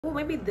Well,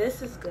 maybe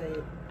this is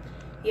good.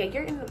 Yeah,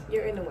 you're in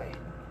the way.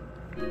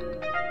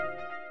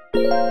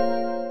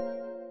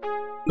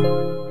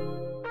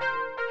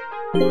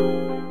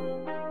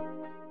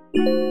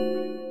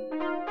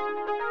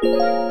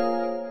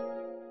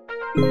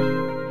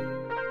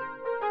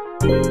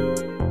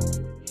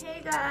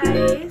 Hey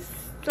guys.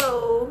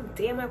 So,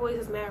 damn, my voice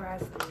is mad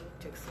raspy.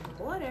 Drink some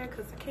water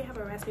because I can't have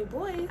a raspy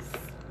voice.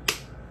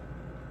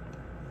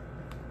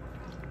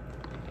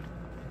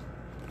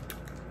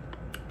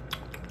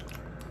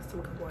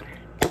 Some good water.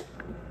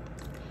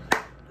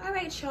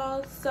 Alright,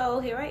 y'all. So,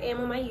 here I am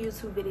on my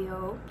YouTube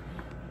video.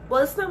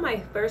 Well, it's not my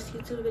first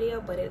YouTube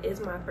video, but it is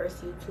my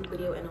first YouTube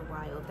video in a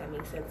while, if that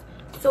makes sense.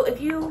 So,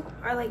 if you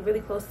are like really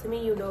close to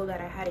me, you know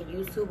that I had a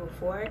YouTube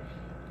before,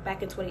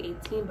 back in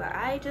 2018, but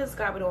I just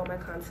got rid of all my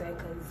content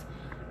because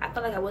I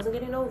felt like I wasn't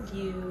getting no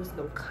views,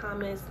 no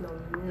comments,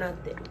 no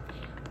nothing.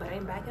 But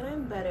I'm back and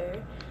I'm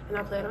better, and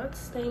I plan on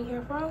staying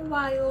here for a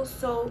while,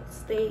 so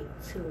stay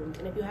tuned.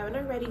 And if you haven't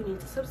already, you need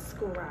to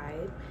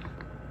subscribe,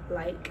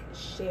 like,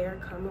 share,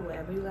 comment,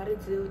 whatever you gotta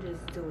do,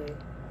 just do it.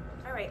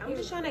 All right, I'm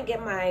just trying to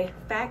get my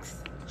facts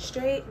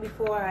straight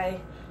before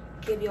I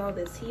give y'all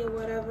the tea or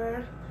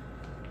whatever.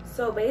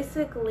 So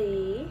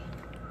basically,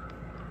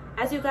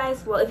 as you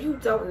guys, well, if you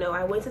don't know,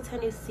 I went to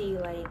Tennessee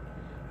like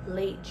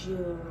late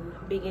June,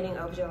 beginning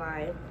of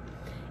July,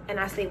 and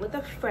I stayed with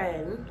a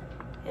friend,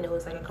 and it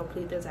was like a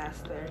complete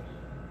disaster.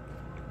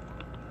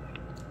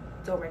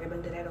 Don't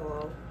recommend it at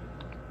all.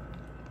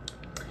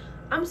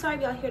 I'm sorry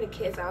if y'all hear the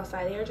kids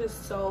outside. They're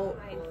just so...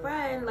 My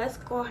friend, let's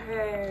call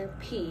her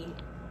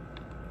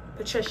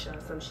Patricia,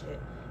 some shit.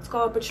 Let's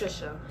call her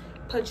Patricia.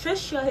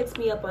 Patricia hits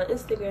me up on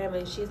Instagram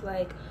and she's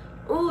like,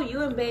 "Oh,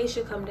 you and Bae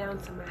should come down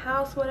to my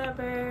house,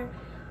 whatever."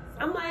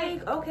 I'm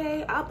like,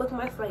 okay, I'll book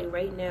my flight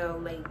right now.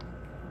 Like,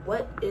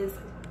 what is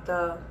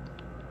the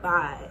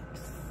vibes?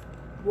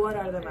 What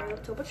are the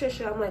vibes? So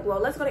Patricia, I'm like, well,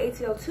 let's go to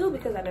ATL too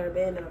because I've never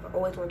been and I've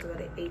always wanted to go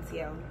to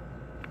ATL.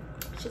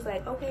 She's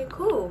like, okay,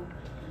 cool.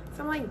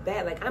 So I'm like,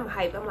 bet, like, I'm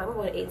hyped. I'm like, I'm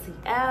going to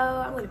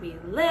ATL. I'm going to be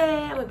lit.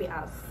 I'm going to be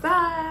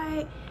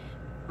outside.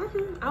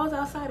 I was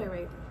outside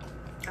already.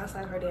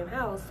 Outside her damn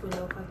house with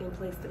no fucking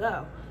place to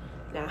go.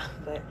 Nah,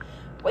 but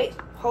wait,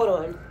 hold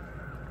on.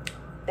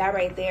 That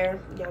right there,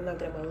 y'all not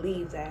going to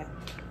believe that.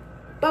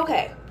 But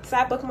okay, so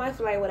I booked my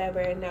flight,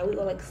 whatever. Now we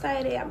all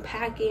excited. I'm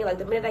packing. Like,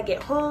 the minute I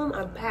get home,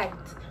 I'm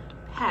packed.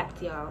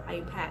 Packed, y'all.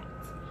 I'm packed.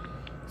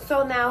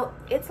 So now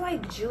it's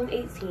like June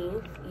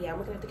 18th. Yeah, I'm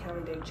looking at the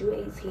calendar. June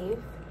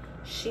 18th.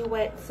 She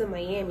went to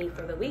Miami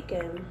for the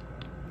weekend.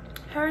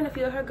 Her and a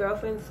few of her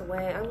girlfriends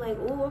went. I'm like,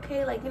 ooh,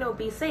 okay, like, you know,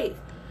 be safe.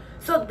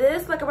 So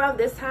this, like, around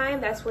this time,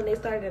 that's when they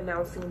started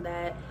announcing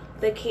that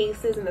the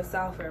cases in the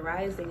South are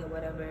rising or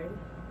whatever.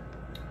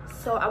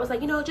 So I was like,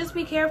 you know, just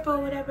be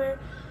careful, whatever.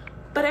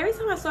 But every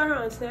time I saw her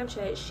on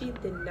Snapchat, she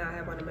did not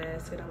have on a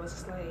mask. And I was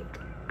just like,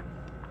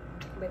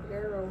 baby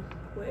girl,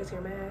 where is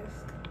your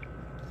mask?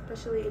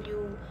 Especially if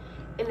you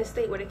in a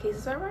state where the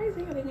cases are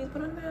rising, I think you need to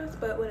put on a mask,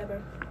 but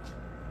whatever.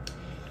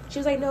 She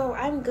was like, no,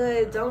 I'm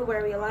good. Don't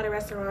worry. A lot of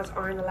restaurants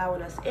aren't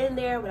allowing us in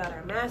there without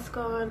our mask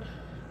on.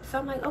 So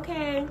I'm like,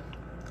 okay.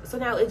 So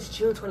now it's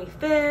June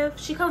 25th.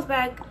 She comes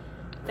back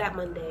that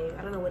Monday.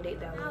 I don't know what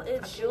date that was. Now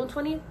it's June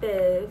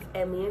 25th,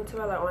 and me and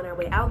Terrell are on our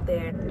way out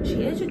there.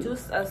 She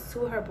introduced us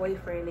to her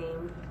boyfriend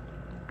named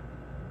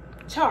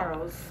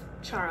Charles.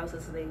 Charles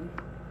is his name.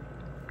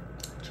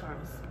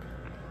 Charles.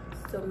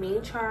 So me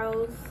and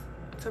Charles,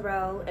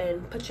 Terrell,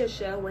 and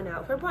Patricia went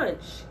out for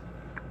brunch.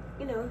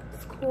 You know,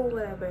 it's cool,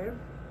 whatever.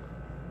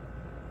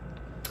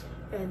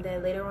 And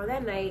then later on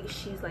that night,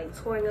 she's like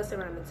touring us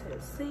around the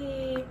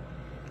Tennessee,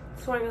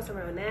 touring us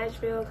around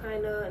Nashville,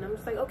 kind of. And I'm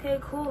just like, okay,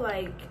 cool.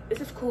 Like,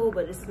 this is cool,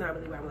 but this is not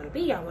really where I want to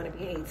be. I want to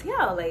be in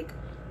ATL. Like,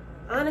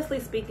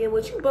 honestly speaking,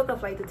 would you book a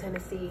flight to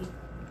Tennessee?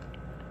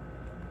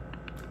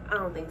 I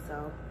don't think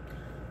so.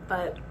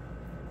 But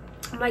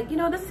I'm like, you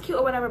know, this is cute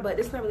or whatever, but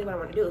this is not really what I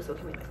want to do. So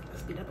can we like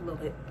speed up a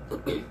little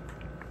bit?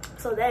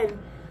 So then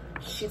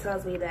she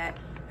tells me that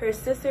her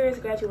sister's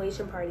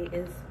graduation party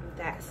is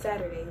that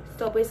Saturday.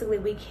 So basically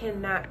we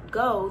cannot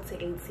go to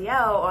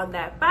ATL on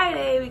that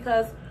Friday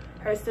because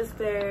her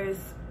sister's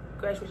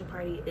graduation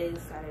party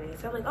is Saturday.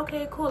 So I'm like,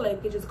 okay, cool, like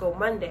we can just go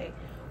Monday.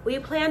 We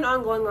planned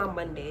on going on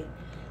Monday.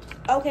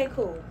 Okay,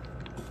 cool.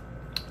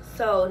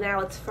 So now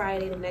it's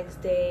Friday the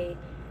next day,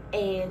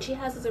 and she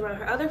has us around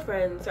her other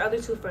friends, her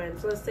other two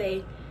friends. So let's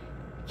say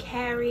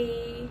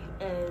Carrie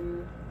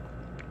and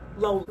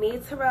Lola. Me,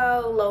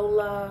 Terrell,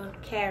 Lola,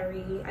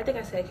 Carrie. I think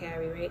I said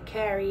Carrie, right?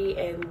 Carrie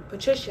and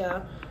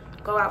Patricia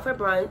go out for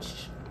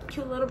brunch.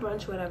 Cute little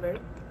brunch, whatever.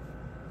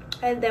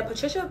 And then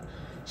Patricia,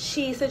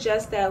 she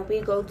suggests that we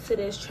go to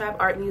this trap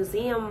art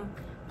museum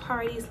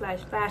party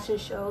slash fashion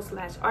show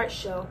slash art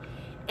show.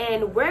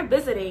 And we're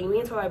visiting. Me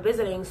and Terrell are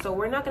visiting. So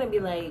we're not going to be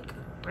like,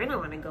 we don't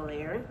want to go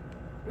there.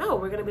 No,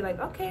 we're going to be like,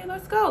 okay,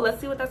 let's go.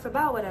 Let's see what that's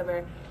about,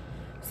 whatever.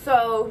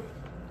 So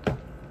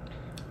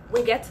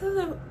we get to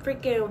the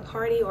freaking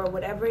party or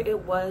whatever it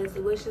was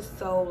just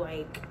so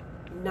like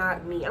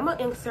not me. I'm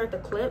gonna insert the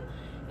clip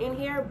in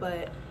here,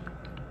 but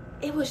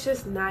it was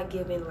just not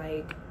giving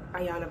like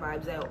Ayana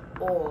vibes at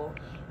all.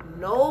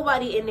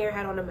 Nobody in there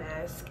had on a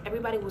mask.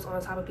 Everybody was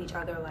on top of each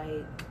other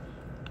like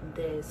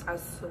this, I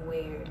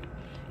swear.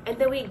 And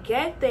then we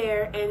get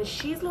there and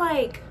she's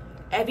like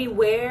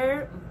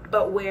everywhere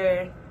but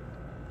where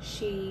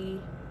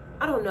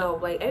I don't know,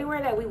 like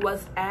everywhere that we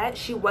was at,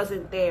 she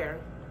wasn't there.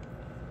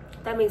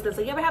 That makes sense.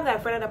 So you ever have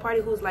that friend at a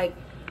party who's like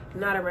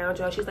not around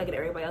y'all, she's like in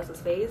everybody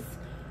else's face?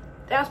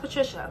 That's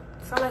Patricia.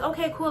 So I'm like,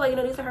 okay, cool, like, you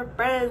know, these are her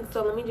friends,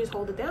 so let me just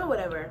hold it down,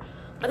 whatever.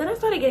 But then I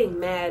started getting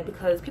mad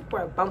because people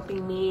were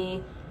bumping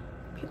me,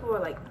 people were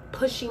like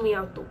pushing me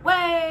out the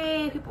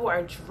way, people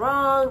were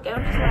drunk, and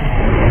I'm just like,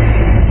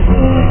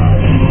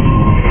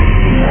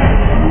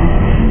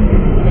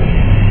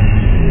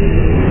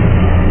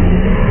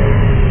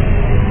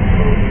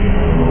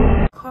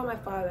 call my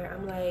father.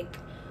 I'm like,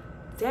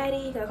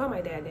 Daddy, can I call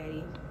my dad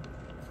Daddy?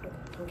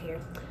 I don't care.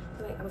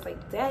 Like, I was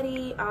like,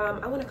 Daddy,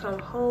 I want to come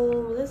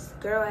home. This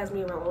girl has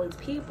me around all these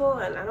people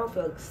and I don't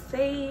feel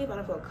safe. I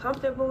don't feel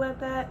comfortable at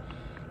that.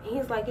 And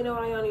he's like, you know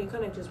what, Ayana, you're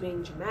kind of just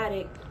being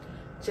dramatic.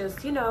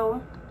 Just, you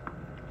know,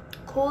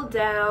 cool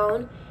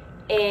down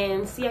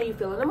and see how you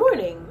feel in the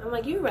morning. I'm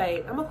like, you're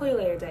right. I'm gonna call you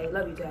later, Daddy.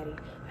 Love you, Daddy.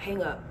 I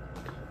hang up.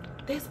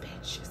 This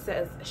bitch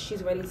says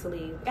she's ready to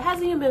leave. It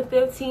hasn't even been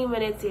 15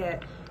 minutes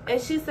yet. And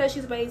she says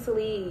she's ready to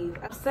leave.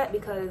 I'm upset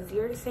because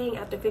you're saying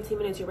after 15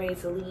 minutes you're ready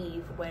to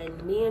leave when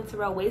me and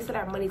Terrell wasted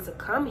our money to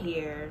come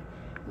here.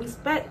 We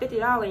spent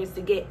 $50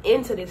 to get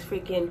into this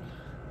freaking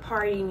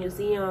party,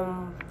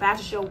 museum,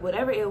 fashion show,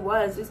 whatever it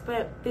was. We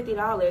spent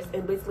 $50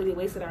 and basically we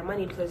wasted our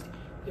money because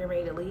you're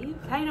ready to leave.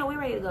 How do you know we're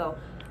ready to go?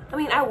 I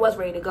mean, I was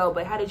ready to go,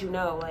 but how did you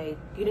know? Like,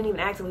 you didn't even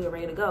ask if we were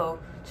ready to go.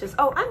 Just,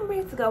 oh, I'm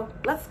ready to go.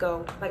 Let's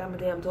go. Like I'm a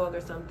damn dog or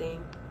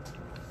something.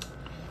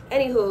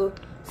 Anywho,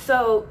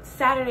 so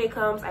Saturday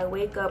comes, I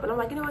wake up and I'm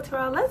like, you know what,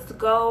 Terrell, let's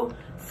go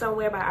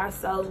somewhere by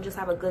ourselves and just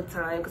have a good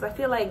time, because I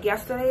feel like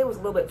yesterday was a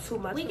little bit too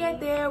much. We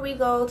get there, we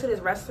go to this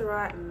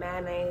restaurant,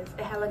 Mayonnaise.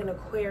 It had like an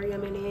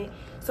aquarium in it,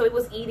 so it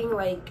was eating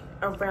like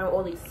around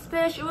all these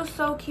fish. It was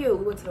so cute.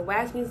 We went to the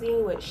wax museum,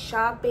 we went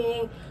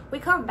shopping. We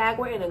come back,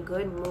 we're in a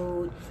good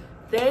mood.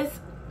 This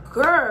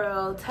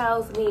girl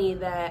tells me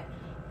that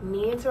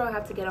me and Terrell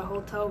have to get a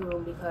hotel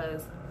room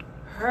because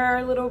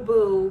her little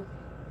boo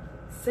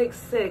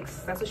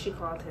 6'6", that's what she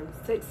called him,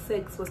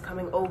 6'6", was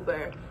coming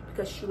over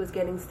because she was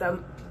getting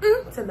some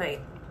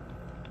tonight.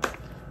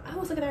 I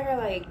was looking at her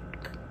like,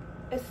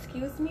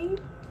 excuse me?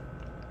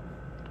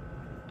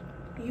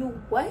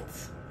 You what?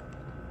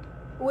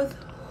 With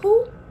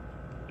who?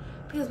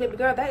 Because baby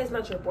girl, that is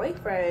not your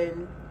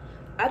boyfriend.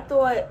 I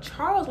thought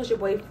Charles was your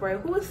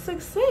boyfriend. Who is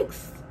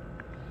 6'6"?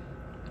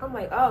 I'm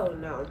like, oh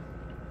no.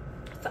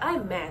 So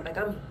I'm mad, like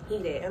I'm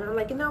heated, and I'm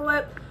like, you know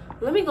what?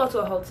 Let me go to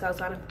a hotel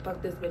so I don't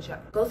fuck this bitch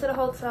up. Go to the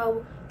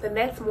hotel. The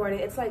next morning,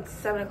 it's like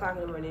 7 o'clock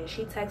in the morning.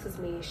 She texts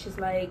me. She's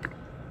like,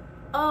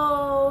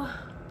 oh,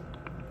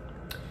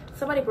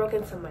 somebody broke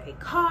into my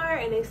car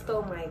and they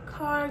stole my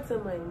cards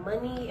and my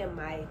money and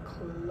my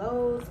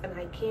clothes, and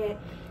I can't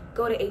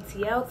go to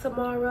ATL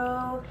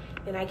tomorrow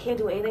and I can't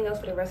do anything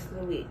else for the rest of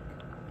the week.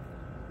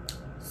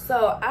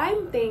 So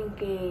I'm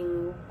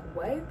thinking,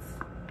 what?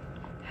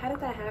 How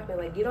did that happen?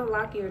 Like, you don't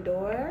lock your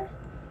door?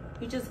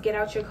 You just get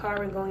out your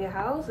car and go in your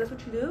house? That's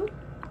what you do?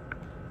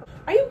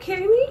 Are you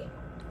kidding me?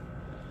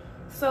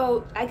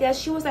 So I guess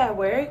she was at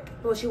work.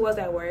 Well, she was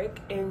at work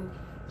and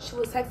she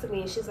was texting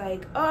me and she's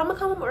like, oh, I'm gonna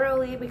come home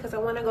early because I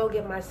want to go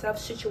get myself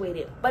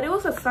situated. But it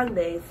was a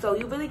Sunday, so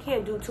you really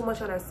can't do too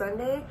much on a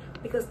Sunday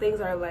because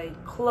things are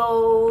like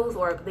closed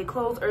or they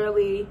close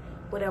early,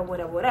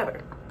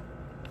 whatever.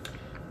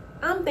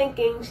 I'm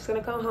thinking she's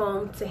gonna come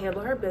home to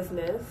handle her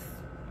business.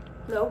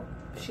 Nope,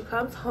 she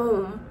comes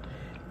home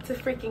to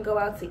freaking go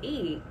out to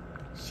eat.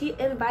 She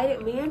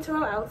invited me and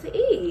Terrell out to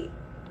eat.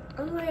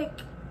 I'm like,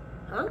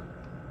 huh?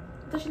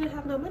 I thought she didn't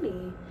have no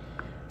money.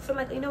 So I'm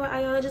like, you know what,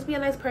 Ayana, just be a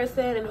nice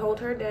person and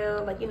hold her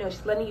down. Like, you know,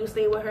 she's letting you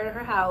stay with her in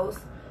her house.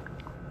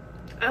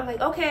 I'm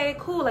like, okay,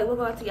 cool. Like, we'll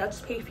go out to eat. I'll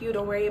just pay for you.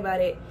 Don't worry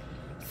about it.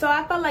 So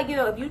I felt like, you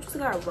know, if you just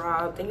got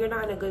robbed and you're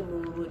not in a good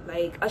mood,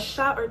 like a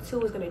shot or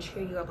two is going to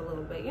cheer you up a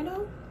little bit, you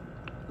know?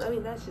 I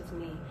mean, that's just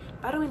me.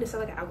 I don't mean to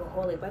sound like an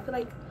alcoholic, but I feel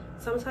like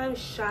sometimes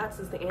shots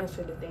is the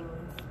answer to things.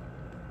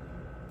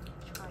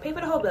 Pay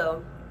for the whole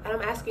bill. And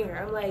I'm asking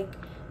her, I'm like,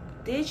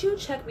 did you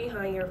check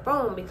behind your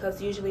phone?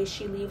 Because usually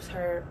she leaves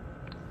her,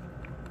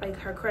 like,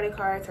 her credit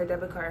cards, her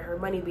debit card, her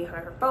money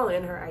behind her phone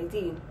and her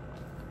ID.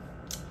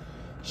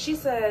 She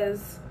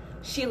says,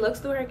 she looks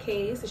through her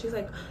case and she's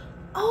like,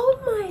 oh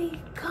my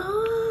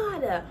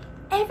God,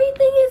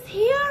 everything is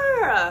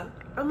here.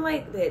 I'm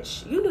like,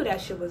 bitch, you knew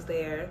that shit was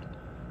there.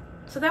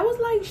 So that was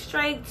like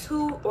strike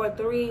 2 or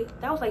 3.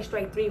 That was like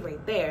strike 3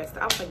 right there.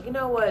 So I was like, you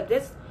know what?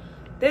 This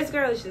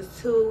girl is just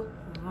too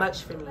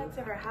much for me. Back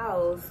to her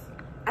house.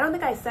 I don't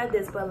think I said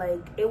this, but like,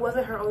 it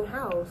wasn't her own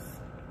house.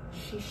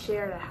 She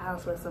shared a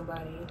house with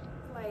somebody.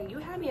 Like, you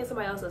had me in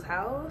somebody else's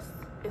house,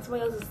 in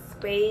somebody else's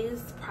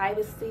space,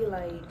 privacy.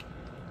 Like,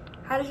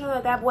 how did you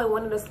know that boy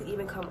wanted us to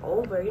even come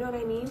over? You know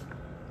what I mean?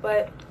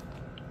 But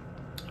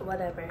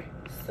whatever.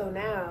 So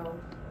now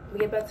we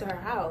get back to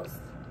her house.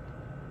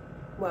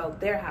 well,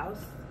 their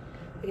house.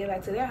 We get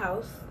back to their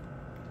house,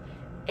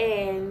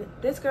 and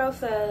this girl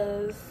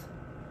says,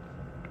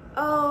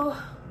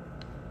 oh,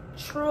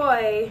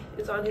 Troy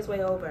is on his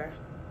way over.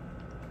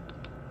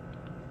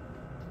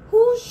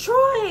 Who's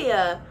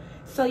Troy?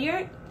 So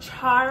you're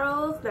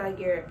Charles, now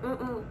you're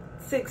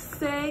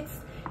 6'6",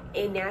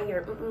 and now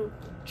you're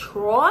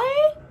Troy?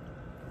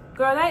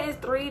 Girl, that is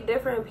 3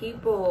 different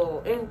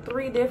people in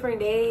 3 different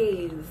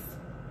days.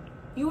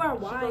 You are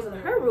wild. She goes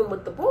in her room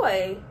with the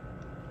boy,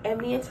 and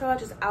me and Terrell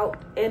just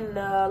out in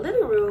the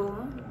living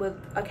room with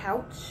a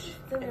couch.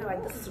 And they're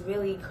like, this is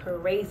really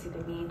crazy to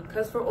me.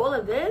 Because for all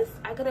of this,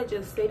 I could have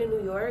just stayed in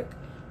New York,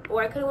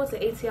 or I could have went to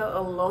ATL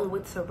alone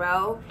with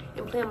Terrell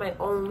and planned my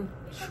own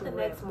trip the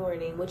next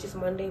morning, which is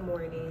Monday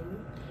morning.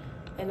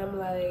 And I'm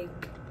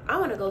like, I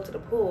want to go to the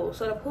pool.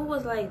 So the pool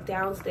was like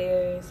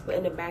downstairs, but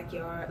in the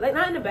backyard. Like,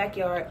 not in the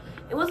backyard.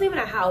 It wasn't even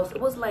a house. It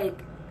was like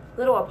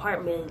little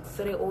apartments.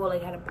 So they all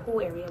like had a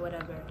pool area,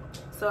 whatever.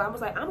 So I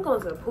was like, I'm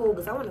going to the pool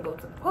because I want to go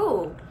to the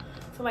pool.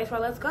 So I'm like, well,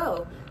 let's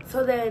go.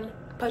 So then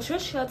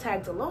Patricia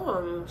tagged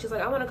along. She's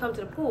like, I want to come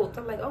to the pool.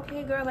 So I'm like,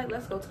 okay, girl, like,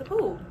 let's go to the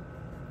pool.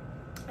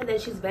 And then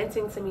she's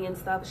venting to me and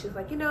stuff. She's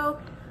like, you know,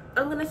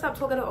 I'm going to stop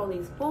talking to all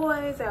these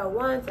boys at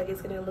once. Like,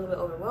 it's getting a little bit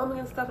overwhelming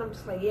and stuff. I'm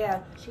just like,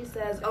 yeah. She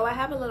says, oh, I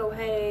have a little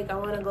headache. I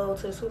want to go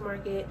to the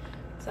supermarket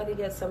so I can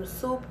get some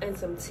soup and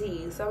some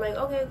tea. So I'm like,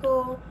 okay,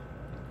 cool.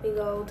 We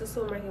go to the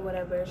supermarket,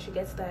 whatever. She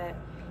gets that.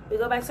 We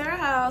go back to her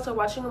house. We're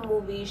watching a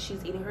movie.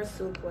 She's eating her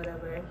soup,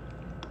 whatever.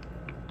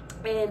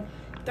 And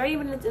 30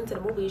 minutes into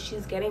the movie,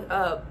 she's getting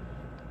up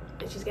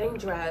and she's getting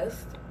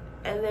dressed.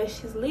 And then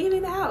she's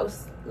leaving the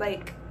house.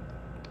 Like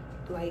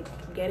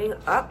getting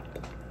up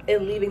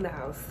and leaving the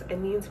house.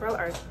 And me and Terrell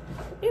are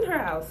in her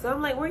house. So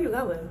I'm like, where are you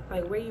going?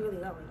 Like, where are you really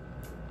going?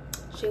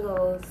 She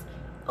goes,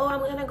 oh, I'm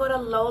gonna go to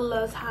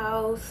Lola's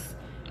house.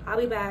 I'll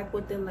be back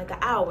within like an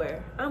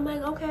hour. I'm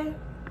like, okay,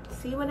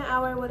 see you in an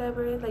hour,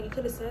 whatever. Like, you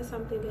could have said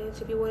something,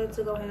 bitch, if you wanted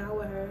to go hang out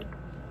with her.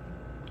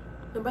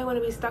 Nobody want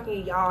to be stuck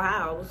in y'all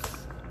house,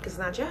 because it's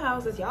not your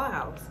house, it's y'all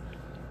house.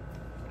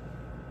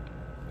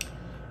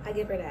 I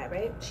give her that,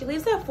 right? She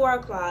leaves at 4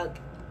 o'clock.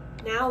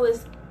 Now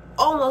it's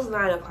almost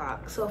 9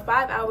 o'clock. So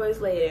 5 hours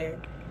later,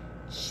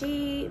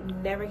 she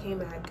never came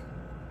back.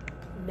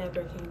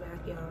 Never came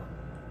back, y'all.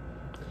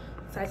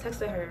 So I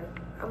texted her.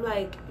 I'm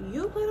like,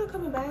 you plan on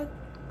coming back?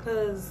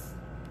 Because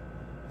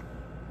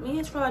me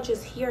and Troy are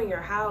just here in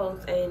your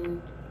house,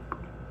 and,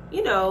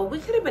 you know, we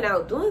could have been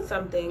out doing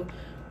something.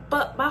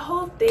 But my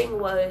whole thing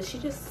was, she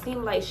just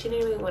seemed like she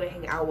didn't really want to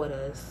hang out with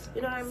us.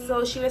 You know what I mean?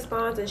 So she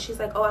responds and she's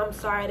like, oh, I'm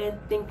sorry. I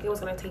didn't think it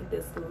was going to take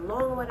this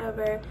long or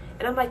whatever.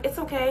 And I'm like, it's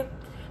okay.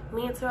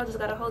 Me and Terrell just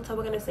got a hotel.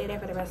 We're going to stay there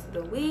for the rest of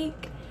the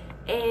week.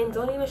 And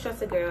don't even stress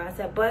the girl. I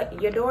said,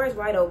 but your door is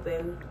wide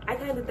open. I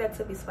kind of did that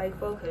to be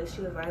spiteful because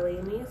she was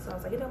violating me. So I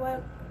was like, you know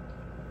what?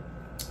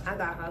 I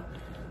got her.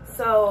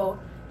 So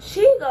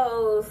she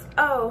goes,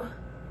 oh,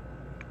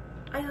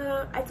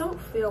 I don't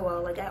feel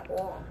well, like, at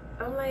all.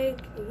 I'm like,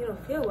 you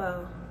don't feel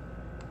well?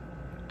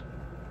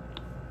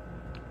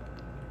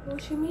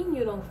 What you mean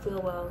you don't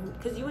feel well?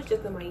 Because you was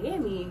just in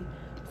Miami.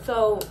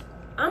 So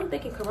I'm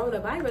thinking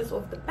coronavirus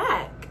off the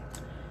back.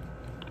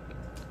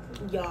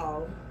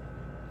 Y'all.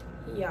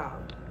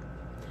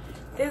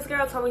 This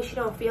girl told me she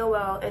don't feel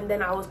well, and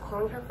then I was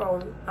calling her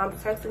phone. I'm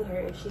texting her,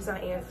 and she's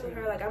not answering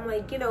her. Like, I'm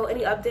like, you know,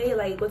 any update?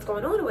 Like, what's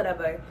going on or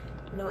whatever?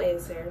 No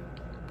answer.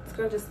 This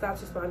girl just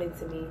stops responding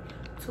to me.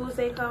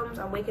 Tuesday comes,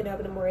 I'm waking up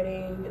in the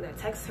morning, and I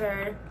text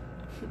her.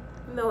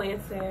 No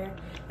answer.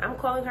 I'm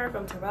calling her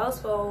from Terrell's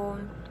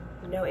phone.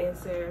 No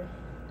answer.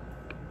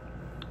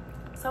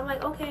 So I'm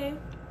like, okay.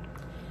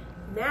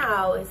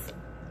 Now it's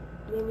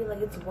maybe like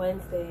it's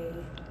Wednesday.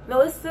 No,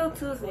 it's still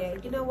Tuesday.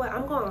 You know what?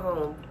 I'm going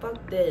home.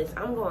 Fuck this.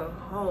 I'm going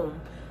home.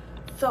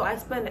 So I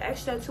spent an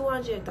extra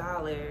 $200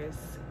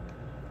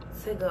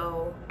 to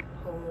go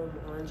home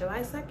on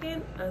July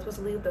 2nd. I'm supposed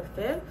to leave the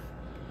 5th.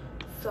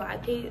 So I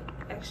paid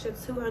extra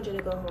 $200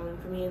 to go home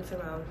for me and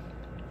Terrell.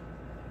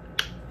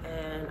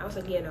 And I was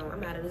like, yeah, no,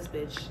 I'm out of this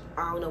bitch.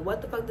 I don't know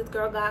what the fuck this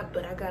girl got,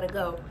 but I gotta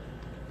go.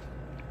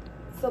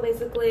 So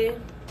basically,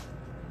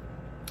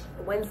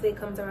 Wednesday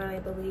comes around, I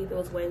believe it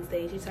was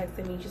Wednesday. She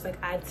texted me, she's like,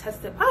 I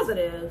tested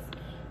positive.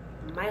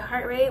 My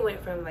heart rate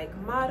went from like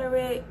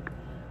moderate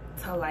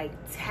to like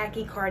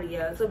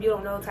tachycardia. So if you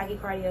don't know,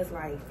 tachycardia is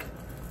like,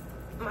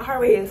 my heart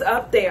rate is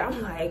up there.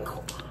 I'm like,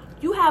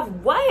 you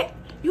have what?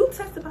 You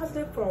tested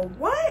positive for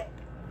what?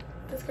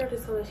 This girl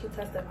just told me she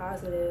tested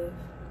positive.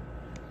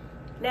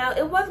 Now,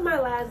 it was my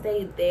last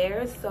day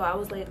there, so I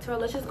was like,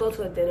 Terrell, let's just go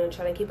to a dinner and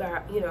try to keep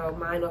our, you know,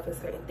 mind off of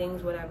certain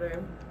things,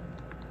 whatever.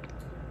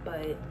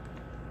 But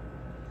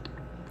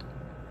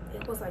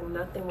it was like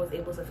nothing was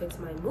able to fix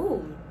my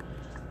mood.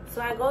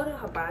 So I go to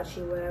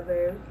Hibachi,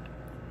 whatever,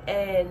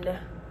 and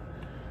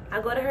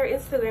I go to her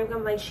Instagram.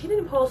 I'm like, she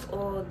didn't post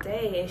all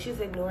day, and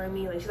she's ignoring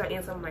me. Like, she's not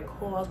answering my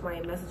calls,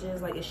 my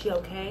messages. Like, is she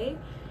okay?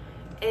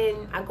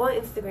 And I go on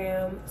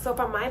Instagram. So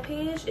from my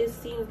page, it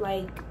seemed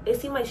like she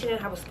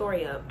didn't have a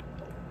story up.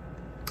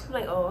 I'm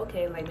like, oh,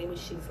 okay, like maybe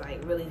she's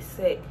like really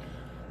sick.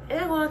 And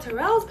I go on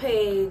Terrell's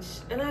page,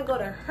 and I go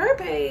to her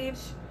page.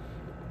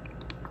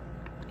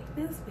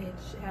 This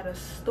bitch had a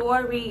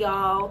story,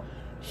 y'all.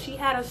 She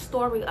had a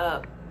story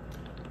up.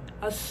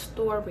 A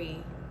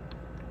story.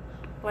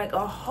 Like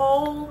a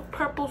whole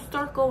purple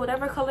circle,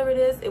 whatever color it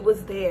is, it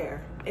was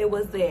there. It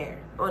was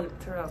there on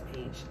Terrell's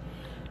page.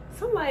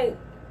 So I'm like,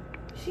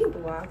 she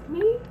blocked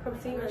me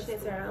from seeing her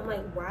shit. I'm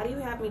like, why do you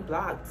have me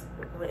blocked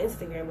on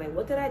Instagram? Like,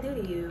 what did I do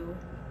to you?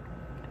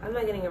 I'm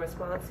not getting a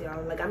response,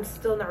 y'all. Like, I'm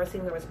still not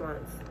receiving a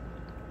response.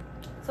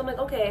 So I'm like,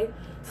 okay.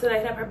 So then I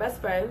hit up her best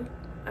friend.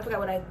 I forgot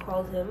what I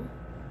called him.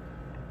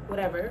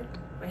 Whatever.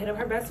 I hit up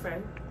her best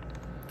friend.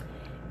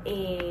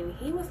 And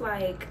he was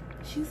like,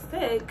 she's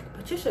sick.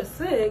 Patricia's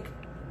sick.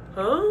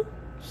 Huh?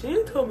 She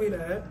didn't tell me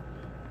that.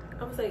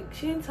 I was like,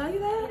 she didn't tell you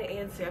that? I didn't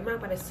answer. I'm not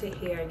about to sit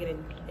here and get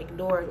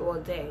ignored all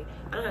day.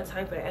 I don't have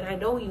time for that. And I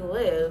know where you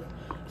live.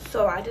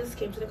 So I just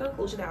came to the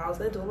conclusion that I was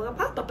going to do a little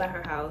pop-up at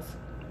her house.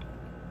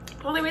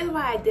 The only reason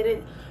why I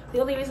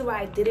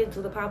didn't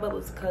do the pop-up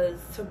was because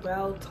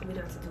Terrell told me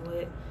not to do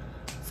it.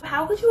 So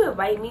how could you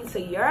invite me to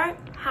your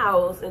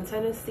house in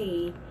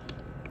Tennessee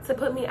to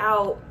put me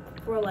out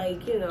for,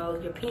 like, you know,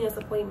 your penis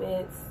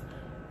appointments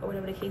or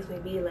whatever the case may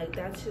be? Like,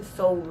 that's just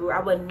so rude. I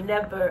would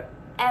never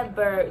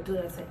ever do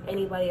that to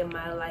anybody in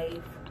my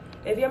life.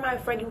 If you're my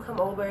friend, you come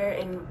over,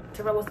 and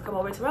Terrell wants to come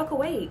over, Terrell can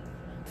wait.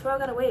 Terrell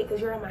gotta wait because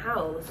you're in my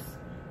house.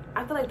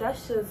 I feel like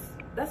that's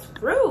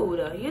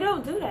rude. You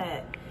don't do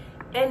that.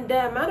 And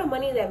the amount of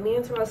money that me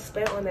and Terrell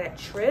spent on that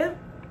trip,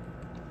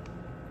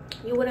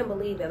 you wouldn't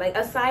believe it. Like,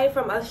 aside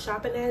from us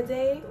shopping that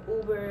day, the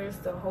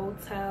Ubers, the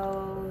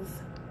hotels,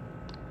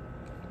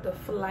 the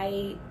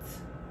flight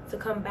to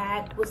come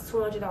back was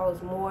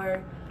 $200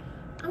 more.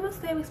 I'm gonna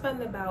say we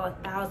spent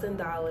about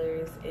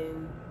 $1,000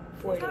 in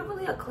 4 days. It's not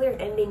really a clear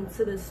ending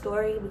to the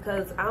story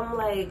because I'm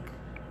like,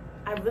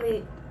 I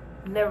really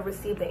never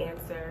received the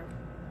answer.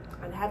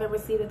 I haven't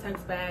received a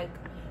text back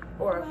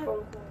or a phone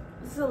call.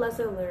 This is a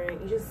lesson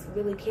learned. You just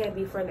really can't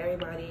befriend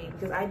everybody,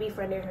 because I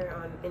befriended her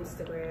on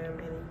Instagram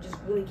and you just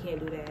really can't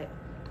do that.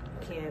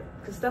 You can't.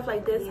 Because stuff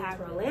like this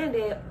happened.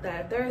 Landed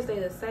that Thursday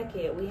the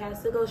 2nd. We had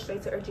to go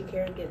straight to urgent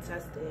care and get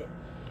tested.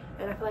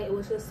 And I feel like it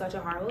was just such a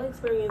horrible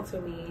experience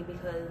for me,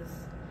 because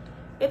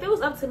if it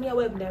was up to me, I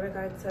would have never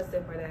gotten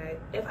tested for that.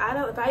 If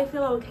I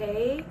feel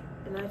okay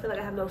and I feel like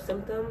I have no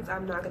symptoms,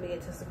 I'm not gonna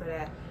get tested for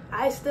that.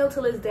 I still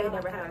to this day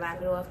never had to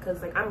laugh it off,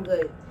 because like, I'm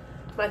good.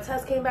 My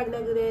test came back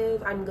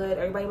negative. I'm good.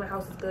 Everybody in my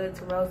house is good.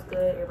 Terrell's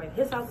good. Everybody in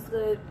his house is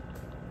good.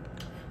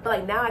 But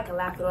like, now I can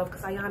laugh it off,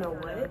 because y'all know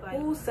what? Like,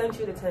 who sent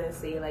you to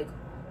Tennessee? Like,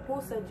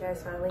 who sent you? I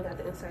finally got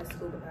the inside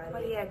scoop about it.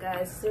 But yeah,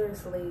 guys,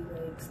 seriously,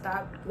 like,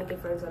 stop making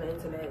friends on the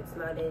internet. It's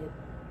not it.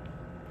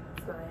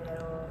 It's not it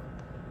at all.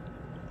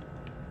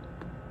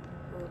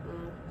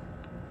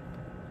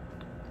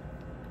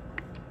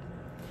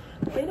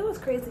 But you know what's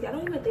crazy? I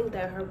don't even think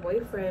that her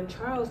boyfriend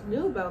Charles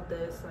knew about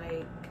this.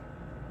 Like,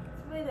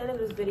 at the end of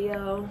this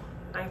video,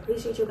 I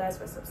appreciate you guys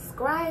for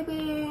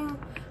subscribing,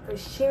 for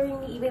sharing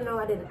me, even though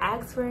I didn't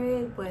ask for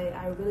it, but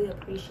I really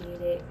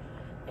appreciate it.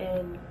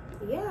 And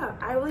yeah,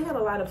 I really have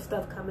a lot of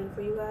stuff coming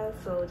for you guys,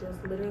 so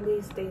just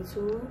literally stay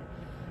tuned.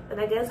 And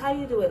I guess, how do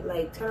you do it?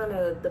 Like, turn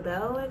on the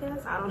bell, I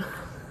guess? I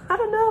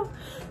don't know.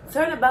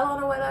 Turn the bell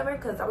on or whatever,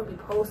 because I'm gonna be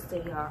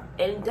posting, y'all.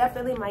 And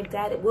definitely my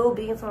dad will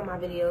be in some of my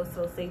videos,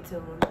 so stay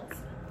tuned.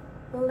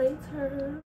 Later.